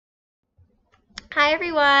Hi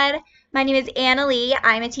everyone, my name is Annealea.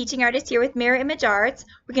 I'm a teaching artist here with Mirror Image Arts.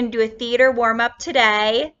 We're going to do a theater warm-up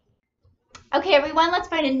today. Okay everyone, let's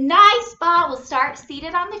find a nice spot. We'll start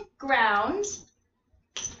seated on the ground.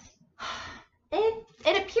 It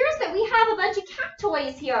appears that we have a bunch of cat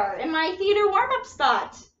toys here in my theater warm-up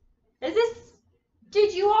spot.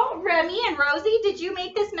 Did you all, Remy and Rosie, did you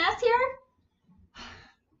make this mess here?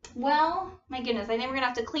 Well, my goodness, I think we're going to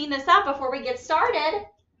have to clean this up before we get started.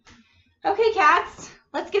 Okay, cats,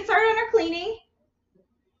 let's get started on our cleaning.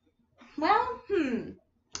 Well,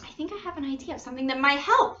 I think I have an idea of something that might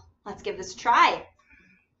help. Let's give this a try.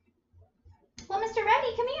 Well, Mr.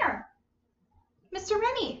 Remy, come here. Mr.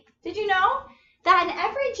 Remy, did you know that in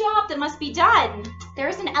every job that must be done, there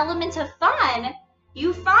is an element of fun?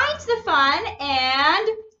 You find the fun and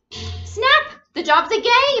snap, the job's a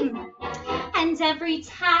game. And every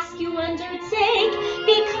task you undertake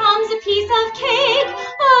becomes a piece of cake.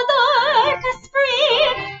 Although orchestra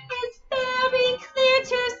is very clear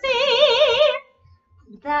to see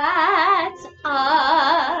that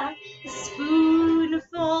a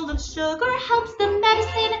spoonful of sugar helps the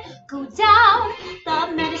medicine go down.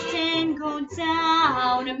 The medicine go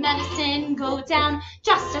down, medicine go down.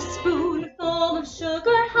 Just a spoonful of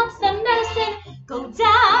sugar helps the medicine go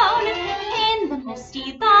down in the most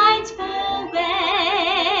delightful way.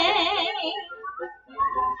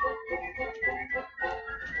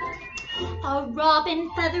 A robin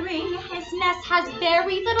feathering his nest has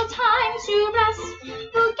very little time to rest,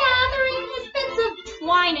 while gathering his bits of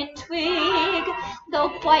twine and twig. Though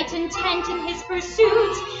quite intent in his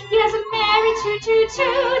pursuit, he has a merry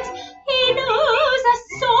toot-toot-toot. He knows a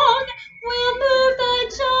song will move the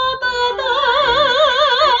job along.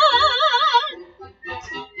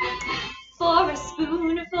 For a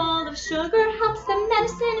spoonful of sugar helps the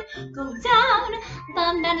medicine go down.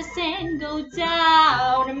 The medicine go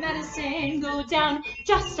down, medicine go down.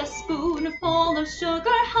 Just a spoonful of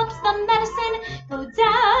sugar helps the medicine go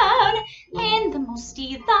down in the most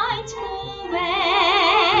delightful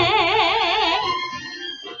way.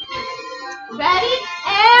 Ready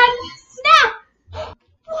and snap!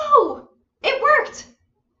 Whoa! It worked!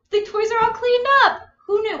 The toys are all cleaned up.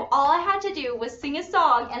 Who knew? All I had to do was sing a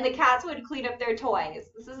song and the cats would clean up their toys.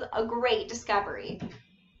 This is a great discovery.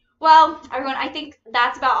 Well, everyone, I think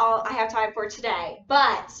that's about all I have time for today.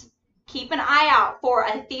 But keep an eye out for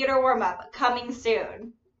a theater warm-up coming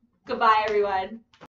soon. Goodbye, everyone.